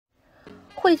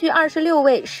汇聚26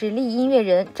位实力音乐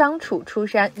人张楚出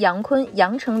山、杨坤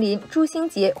杨丞琳、朱星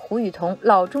杰、胡雨桐、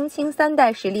老中青三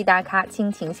代实力大咖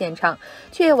倾情献唱，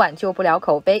却挽救不了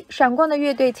口碑。闪光的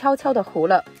乐队悄悄的糊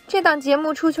了。这档节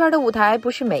目出圈的舞台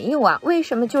不是没有啊，为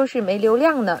什么就是没流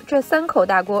量呢？这3口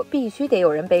大锅必须得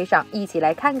有人背上，一起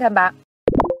来看看吧。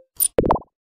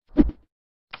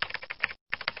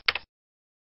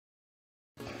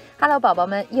Hello， 宝宝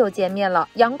们又见面了。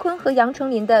杨坤和杨丞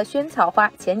琳的《萱草花》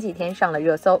前几天上了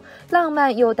热搜，浪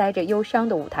漫又带着忧伤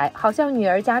的舞台，好像女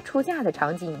儿家出嫁的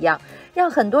场景一样，让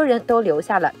很多人都流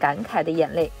下了感慨的眼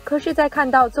泪。可是，在看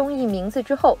到综艺名字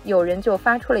之后，有人就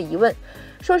发出了疑问，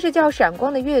说是叫闪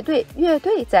光的乐队，乐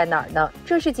队在哪儿呢？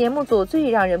这是节目组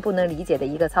最让人不能理解的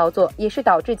一个操作，也是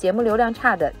导致节目流量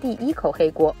差的第一口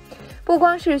黑锅。不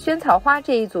光是萱草花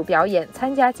这一组表演，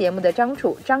参加节目的张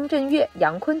楚、张震岳、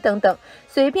杨坤等等，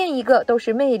随便一个都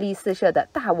是魅力四射的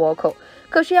大倭寇。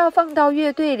可是要放到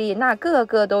乐队里，那个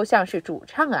个都像是主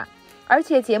唱啊！而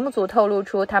且节目组透露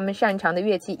出他们擅长的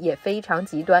乐器也非常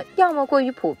极端，要么过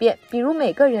于普遍，比如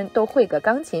每个人都会个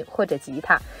钢琴或者吉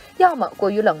他；要么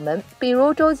过于冷门，比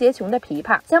如周杰琼的琵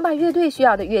琶。想把乐队需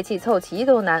要的乐器凑齐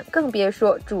都难，更别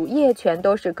说主业全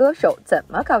都是歌手，怎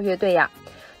么搞乐队呀？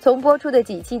从播出的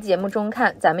几期节目中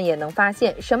看，咱们也能发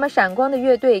现，什么闪光的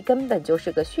乐队根本就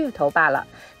是个噱头罢了，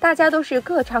大家都是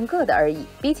各唱各的而已。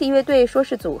比起乐队说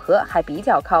是组合，还比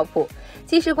较靠谱。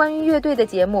其实关于乐队的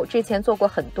节目之前做过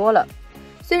很多了，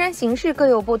虽然形式各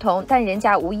有不同，但人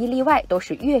家无一例外都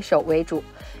是乐手为主。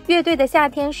乐队的夏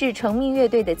天是成名乐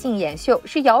队的竞演秀，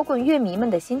是摇滚乐迷们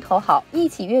的心头好。一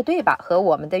起乐队吧和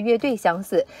我们的乐队相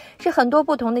似，是很多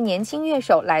不同的年轻乐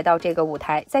手来到这个舞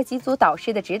台，在几组导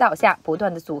师的指导下，不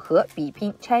断的组合、比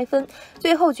拼、拆分，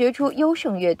最后决出优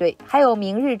胜乐队。还有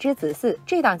明日之子4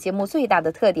这档节目最大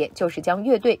的特点就是将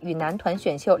乐队与男团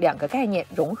选秀2个概念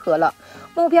融合了，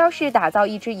目标是打造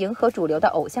一支迎合主流的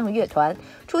偶像乐团。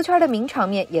出圈的名场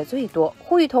面也最多，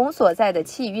胡雨桐所在的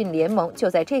气韵联盟就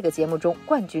在这个节目中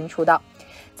冠军出道。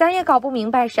咱也搞不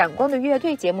明白闪光的乐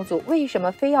队节目组为什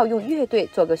么非要用乐队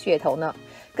做个噱头呢？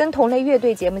跟同类乐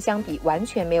队节目相比，完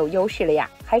全没有优势了呀，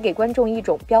还给观众一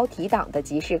种标题党的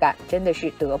即视感，真的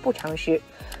是得不偿失。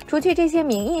除去这些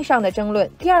名义上的争论，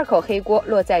第2口黑锅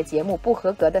落在节目不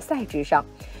合格的赛制上。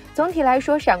总体来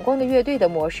说，闪光的乐队的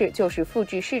模式就是复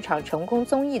制市场成功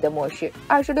综艺的模式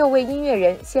，26位音乐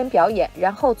人先表演，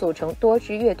然后组成多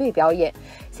支乐队表演，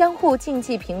相互竞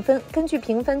技评分，根据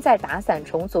评分再打散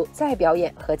重组，再表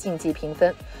演和竞技评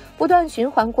分，不断循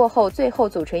环过后，最后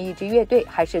组成一支乐队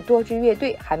还是多支乐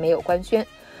队还没有官宣。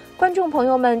观众朋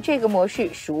友们，这个模式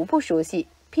熟不熟悉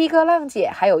？P 哥、浪姐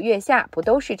还有月下不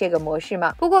都是这个模式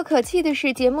吗？不过可气的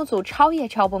是，节目组抄也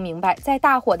抄不明白，在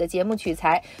大火的节目取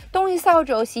材，东一扫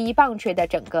帚西一棒槌的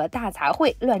整个大杂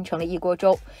烩乱成了一锅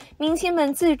粥。明星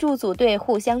们自助组队，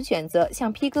互相选择，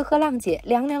像 P 哥和浪姐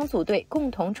两组队共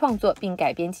同创作并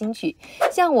改编金曲，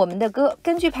像我们的歌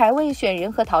根据排位选人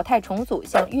和淘汰重组，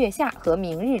像月下和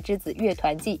明日之子乐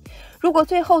团季。如果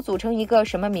最后组成一个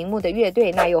什么名目的乐队，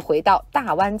那又回到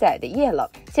大湾仔的夜了。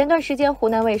前段时间湖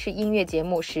南卫视音乐节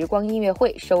目时光音乐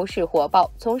会收视火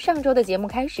爆，从上周的节目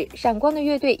开始，闪光的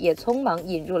乐队也匆忙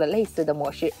引入了类似的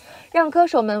模式，让歌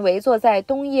手们围坐在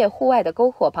冬夜户外的篝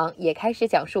火旁，也开始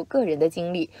讲述个人的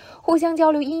经历，互相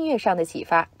交流音乐上的启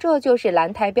发。这就是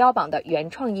蓝台标榜的原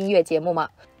创音乐节目吗？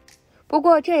不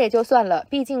过这也就算了，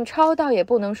毕竟抄倒也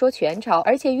不能说全抄，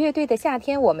而且乐队的夏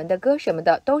天、我们的歌什么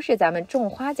的都是咱们种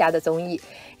花家的综艺，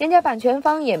人家版权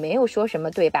方也没有说什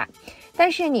么，对吧？但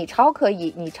是你抄可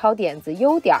以，你抄点子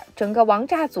优点，整个王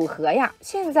炸组合呀！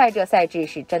现在这赛制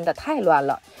是真的太乱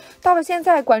了。到了现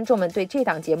在，观众们对这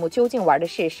档节目究竟玩的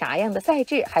是啥样的赛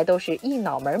制，还都是一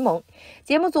脑门懵。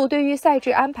节目组对于赛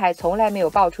制安排从来没有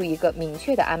爆出一个明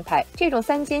确的安排，这种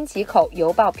三缄其口、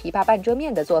犹抱琵琶半遮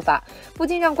面的做法，不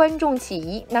禁让观众起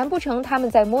疑：难不成他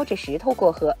们在摸着石头过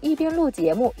河，一边录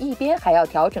节目，一边还要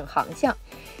调整航向？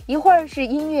一会儿是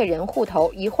音乐人互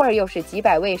投，一会儿又是几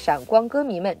百位闪光歌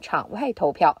迷们场外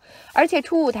投票，而且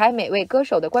出舞台每位歌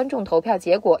手的观众投票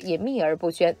结果也秘而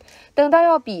不宣。等到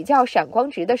要比较闪光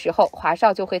值的时候，华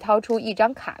少就会掏出一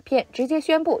张卡片，直接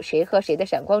宣布谁和谁的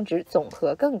闪光值总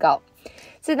和更高。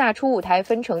自打出舞台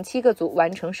分成7个组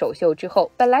完成首秀之后，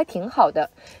本来挺好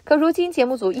的，可如今节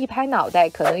目组一拍脑袋，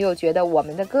可能又觉得我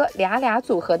们的歌俩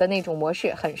组合的那种模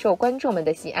式很受观众们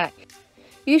的喜爱，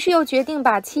于是又决定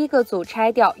把7个组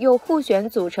拆掉，又互选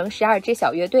组成12支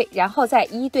小乐队，然后再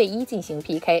1对1进行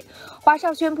PK。华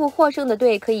少宣布获胜的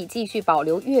队可以继续保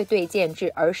留乐队建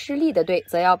制，而失利的队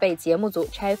则要被节目组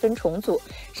拆分重组，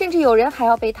甚至有人还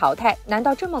要被淘汰。难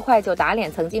道这么快就打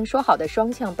脸曾经说好的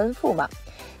双向奔赴吗？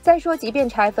再说，即便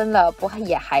拆分了，不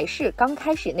也还是刚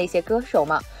开始那些歌手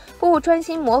吗？不专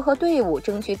心磨合队伍，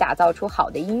争取打造出好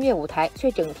的音乐舞台，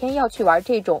却整天要去玩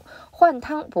这种换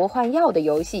汤不换药的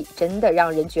游戏，真的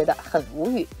让人觉得很无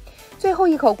语。最后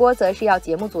一口锅则是要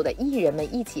节目组的艺人们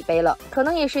一起背了，可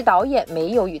能也是导演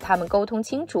没有与他们沟通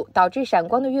清楚，导致闪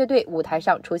光的乐队舞台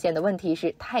上出现的问题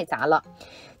是太杂了。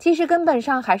其实根本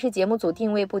上还是节目组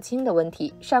定位不清的问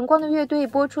题。闪光的乐队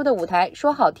播出的舞台，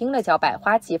说好听了叫百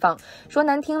花齐放，说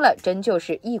难听了真就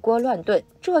是一锅乱炖，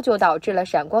这就导致了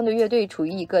闪光的乐队处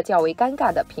于一个较为尴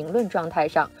尬的评论状态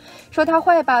上。说它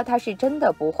坏吧，它是真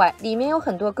的不坏，里面有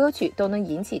很多歌曲都能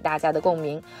引起大家的共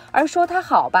鸣；而说它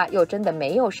好吧，又真的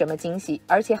没有什么惊喜，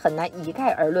而且很难一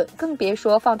概而论，更别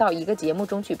说放到一个节目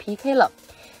中去 PK 了。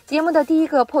节目的第一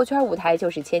个破圈舞台就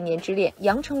是《千年之恋》，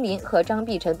杨丞琳和张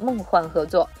碧晨梦幻合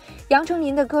作。杨丞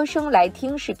琳的歌声来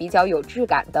听是比较有质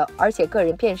感的，而且个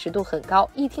人辨识度很高，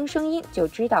一听声音就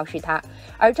知道是她。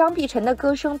而张碧晨的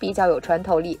歌声比较有穿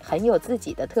透力，很有自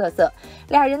己的特色，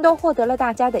俩人都获得了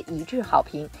大家的一致好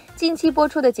评。近期播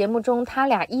出的节目中，他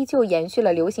俩依旧延续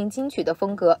了流行金曲的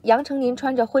风格，杨丞琳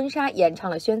穿着婚纱演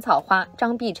唱了《萱草花》，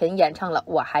张碧晨演唱了《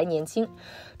我还年轻》。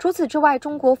除此之外，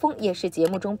中国风也是节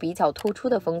目中比较突出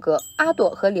的风格。阿朵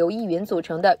和刘奕云组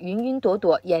成的云云朵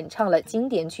朵演唱了经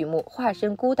典曲目《化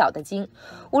身孤岛的鲸》，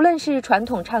无论是传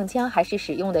统唱腔还是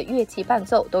使用的乐器伴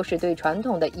奏，都是对传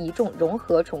统的一众融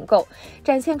合重构，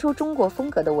展现出中国风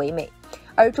格的唯美。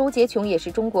而周杰琼也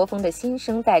是中国风的新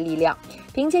生代力量，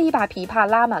凭借一把琵琶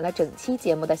拉满了整期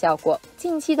节目的效果。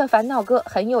近期的烦恼歌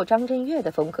很有张震岳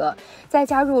的风格，在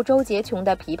加入周杰琼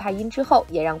的琵琶音之后，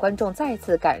也让观众再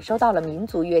次感受到了民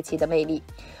族乐器的魅力。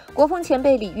国风前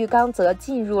辈李玉刚则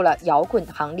进入了摇滚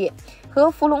行列，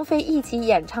和伏龙飞一起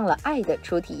演唱了《爱的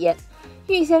初体验》。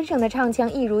玉先生的唱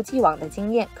腔一如既往的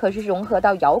惊艳，可是融合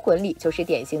到摇滚里就是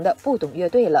典型的不懂乐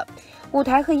队了。舞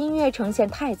台和音乐呈现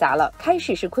太杂了，开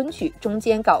始是昆曲，中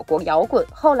间搞国摇滚，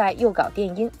后来又搞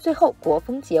电音，最后国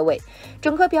风结尾。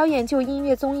整个表演就音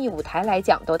乐综艺舞台来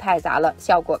讲都太杂了，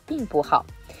效果并不好。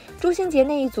朱星杰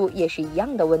那一组也是一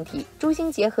样的问题，朱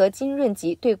星杰和金润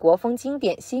吉对国风经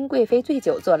典《新贵妃醉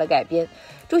酒》做了改编，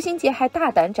朱星杰还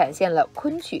大胆展现了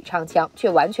昆曲唱腔，却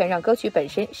完全让歌曲本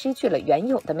身失去了原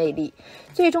有的魅力。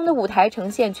最终的舞台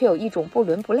呈现却有一种不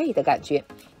伦不类的感觉，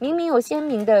明明有鲜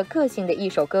明的个性的一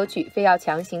首歌曲，非要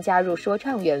强行加入说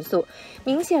唱元素，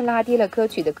明显拉低了歌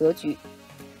曲的格局。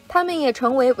他们也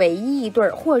成为唯一一对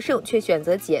获胜却选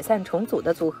择解散重组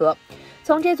的组合。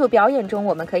从这组表演中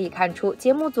我们可以看出，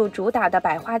节目组主打的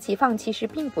百花齐放其实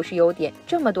并不是优点。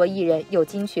这么多艺人，有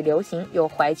金曲流行，有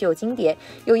怀旧经典，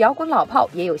有摇滚老炮，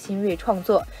也有新锐创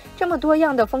作，这么多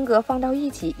样的风格放到一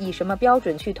起，以什么标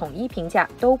准去统一评价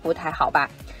都不太好吧。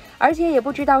而且也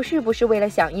不知道是不是为了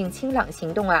响应清朗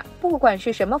行动啊，不管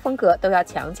是什么风格都要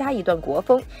强加一段国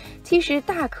风，其实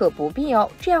大可不必哦，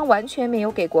这样完全没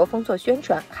有给国风做宣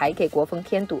传，还给国风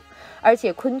添堵。而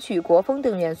且昆曲、国风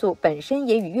等元素本身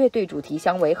也与乐队主题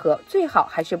相违和，最好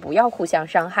还是不要互相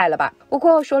伤害了吧。不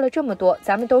过说了这么多，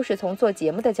咱们都是从做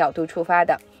节目的角度出发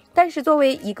的，但是作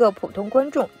为一个普通观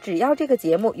众，只要这个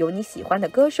节目有你喜欢的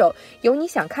歌手，有你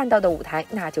想看到的舞台，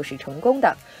那就是成功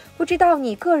的。不知道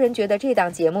你个人觉得这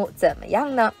档节目怎么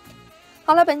样呢？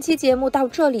好了，本期节目到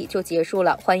这里就结束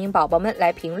了，欢迎宝宝们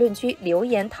来评论区留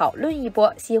言讨论一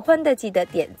波，喜欢的记得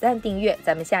点赞订阅，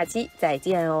咱们下期再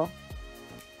见哦。